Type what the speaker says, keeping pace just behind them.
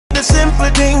the simple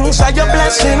things are your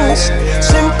blessings.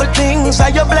 Simple things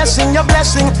are your blessing, your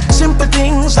blessing. Simple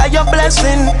things are your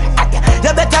blessing.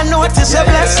 You better notice a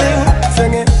blessing.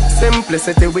 Sing it.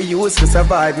 Simplicity we use to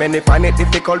survive. Many find it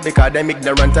difficult because them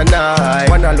ignorant and I.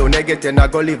 One alone they get you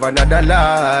not go live another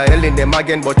life. Telling them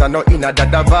again but I know in another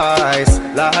device.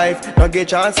 Life don't get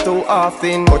chance too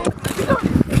often. But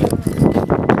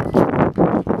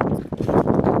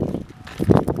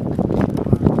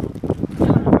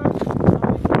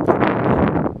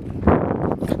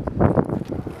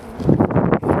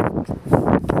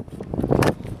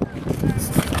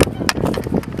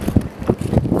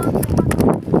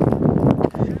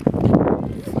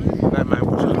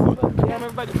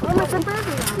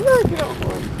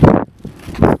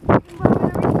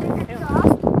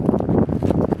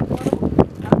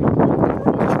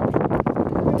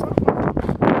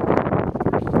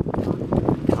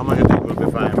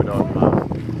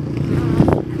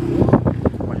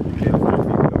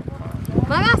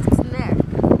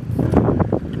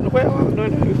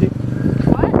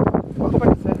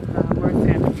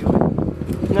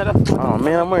oh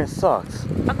man, I'm wearing socks.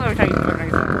 I thought I was trying to use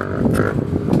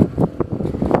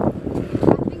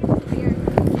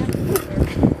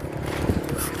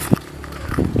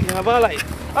yeah, but like,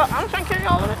 I'm trying to carry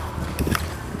all of it.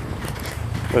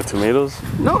 The tomatoes?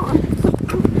 No.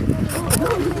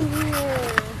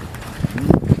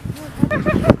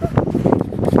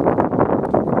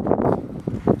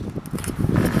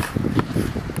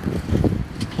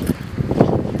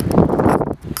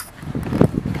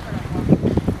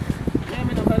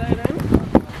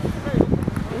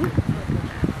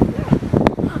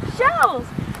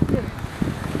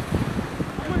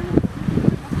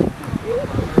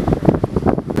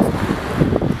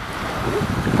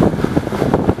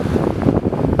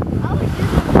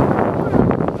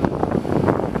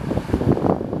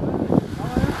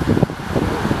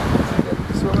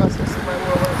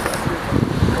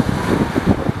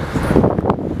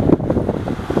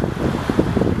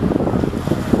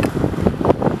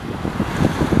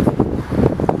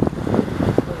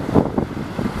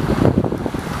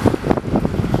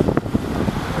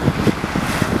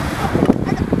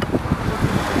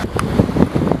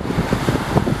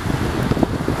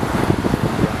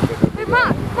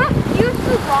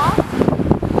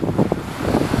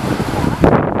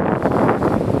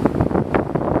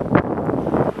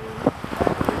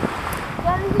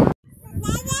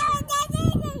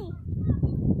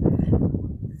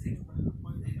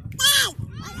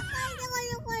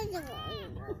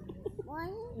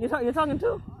 You're talking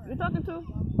too? You're talking too?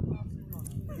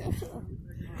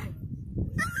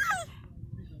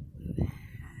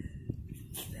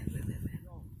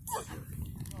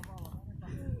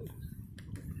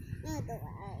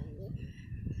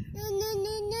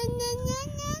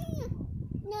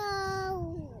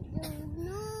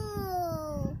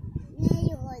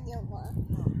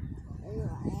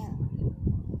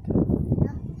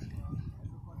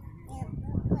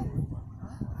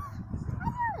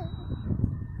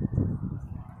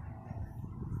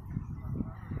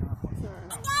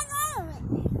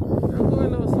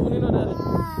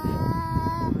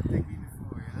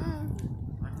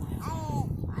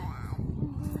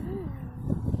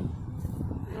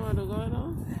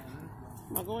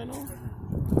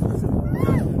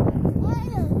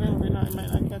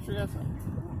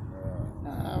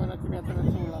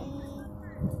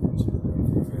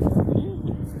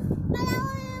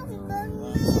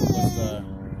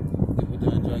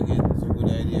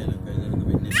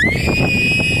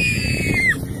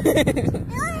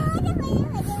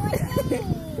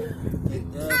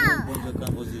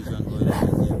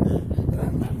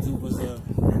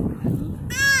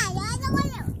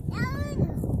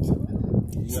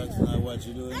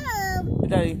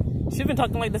 Daddy, she's been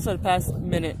talking like this for the past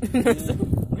minute.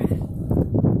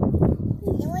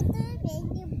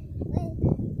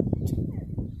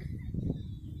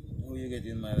 Who you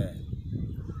getting mad at?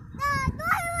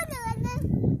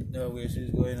 No, where she's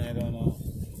going, I don't know.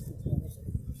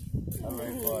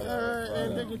 Alright,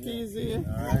 Alright, take it easy.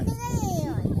 Alright.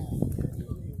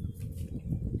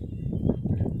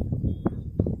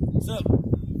 So,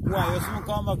 why? You soon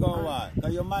come back or what?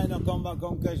 Because your mind don't come back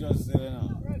on casual still, you know.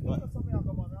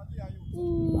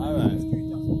 Alright.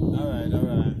 Alright,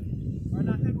 alright.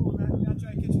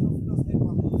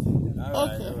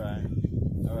 Alright, alright.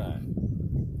 Alright.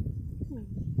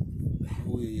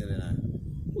 Who are you yelling at?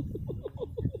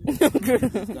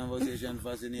 This conversation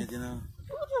fascinating, you know?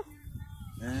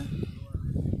 Eh?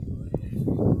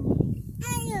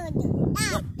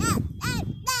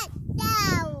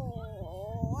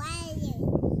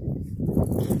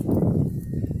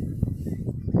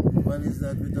 What is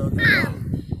that we're talking about?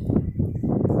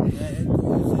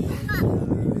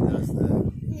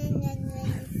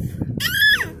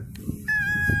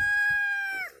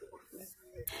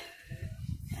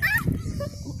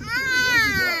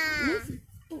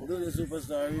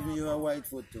 you a white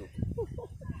foot too.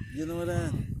 You know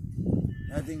that?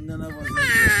 I think none of us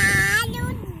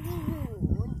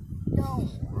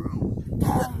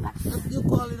you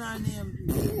calling our name.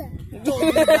 Don't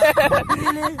do that.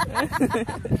 Really?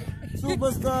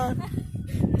 Superstar?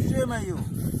 Shame on you.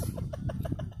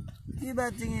 Keep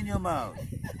that thing in your mouth.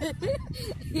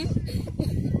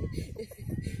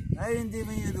 I didn't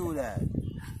even you do that.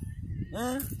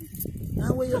 Huh?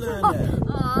 Now where you learn that?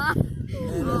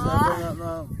 Yeah, that's not bring up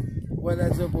now. What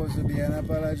that's supposed to be, an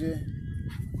apology?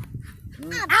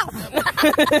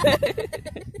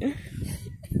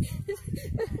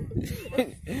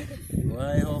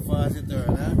 Why, how fast you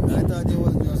turn, huh? I thought you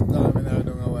was just calming her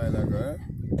down a while ago,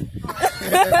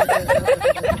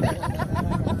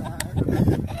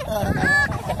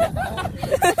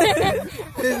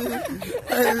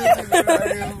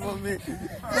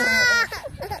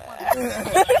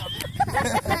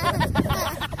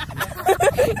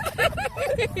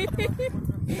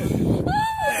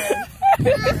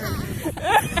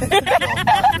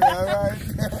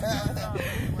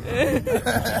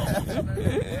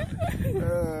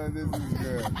 this is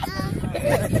good.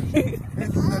 This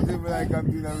is not even like I'm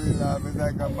doing a real laugh, it's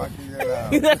like I'm mocking your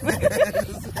laugh.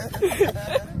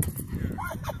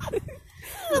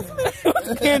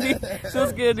 Skinny. So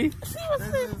skinny. This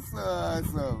is so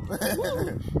awesome.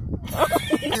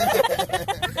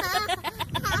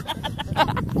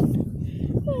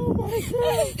 Oh my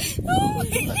God. What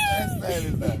kind of style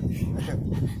is that?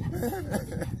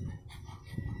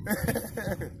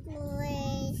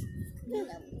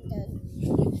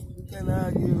 You can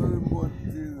argue about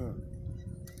this.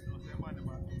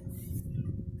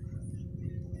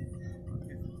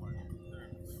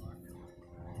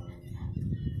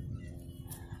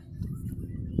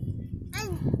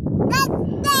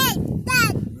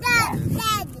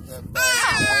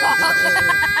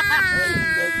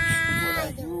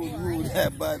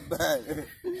 Bad.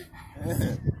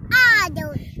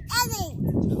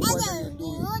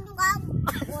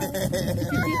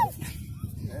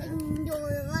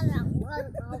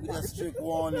 A strict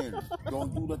warning.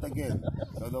 Don't do that again.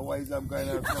 Otherwise, I'm kind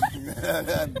of something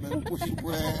and push it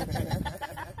away.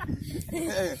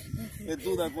 You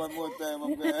do that one more time,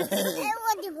 I'm going to.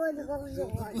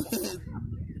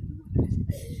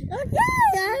 Okay,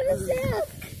 I understand.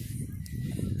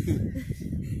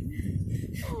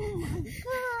 Oh my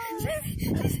God.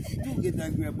 You get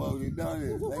angry about it, don't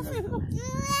you?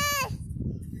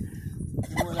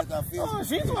 Like a face. Oh,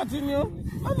 she's watching you.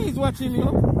 Mommy's watching you.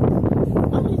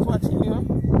 Mommy's watching you.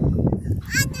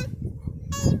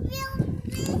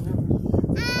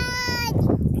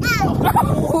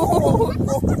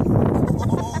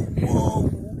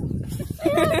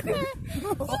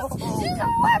 She's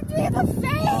gonna whack me in the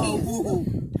face.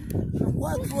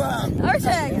 What's wrong?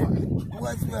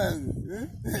 What's wrong?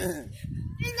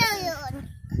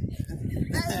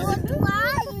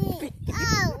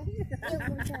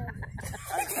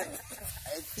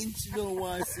 I think she don't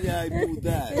want to see I do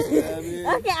that. You know what I mean?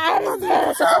 Okay,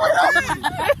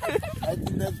 I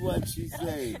think that's what she's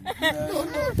saying.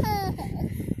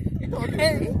 You know what I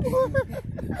mean?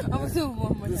 I'm a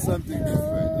superwoman. Do something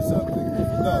different. Do something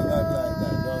different. No, not like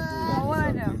that. Don't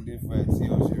do that. Do something different. See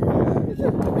how she reacts.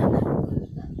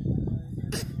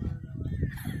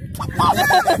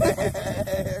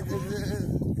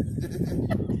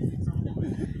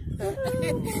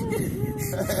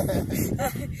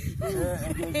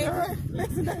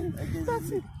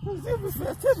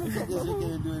 You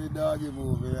can't do any doggy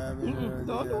move, you know what I mean?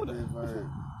 Don't do that.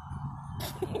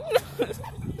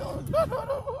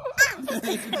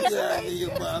 Yeah, in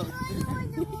your mouth.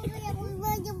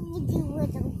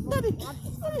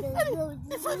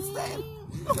 Different style.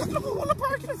 Look, you want to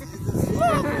park this. You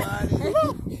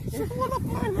want to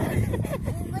park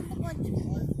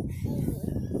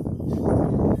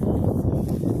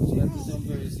She has some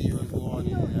very serious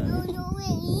warning.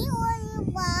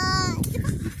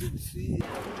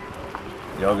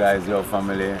 Yo guys, yo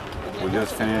family, we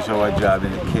just finished our job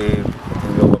in the cave. I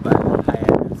think we were by the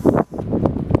Highlands. We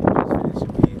just finished the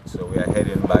beach, so we are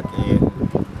heading back in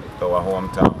to our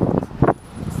hometown.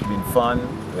 It's been fun.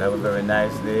 We have a very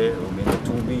nice day. We've been to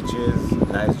 2 beaches,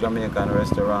 nice Jamaican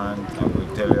restaurant, and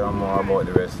we'll tell you more about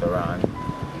the restaurant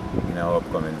in our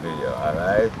upcoming video.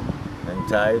 Alright? Hang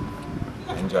tight,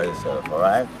 enjoy yourself,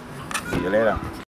 alright? See you later.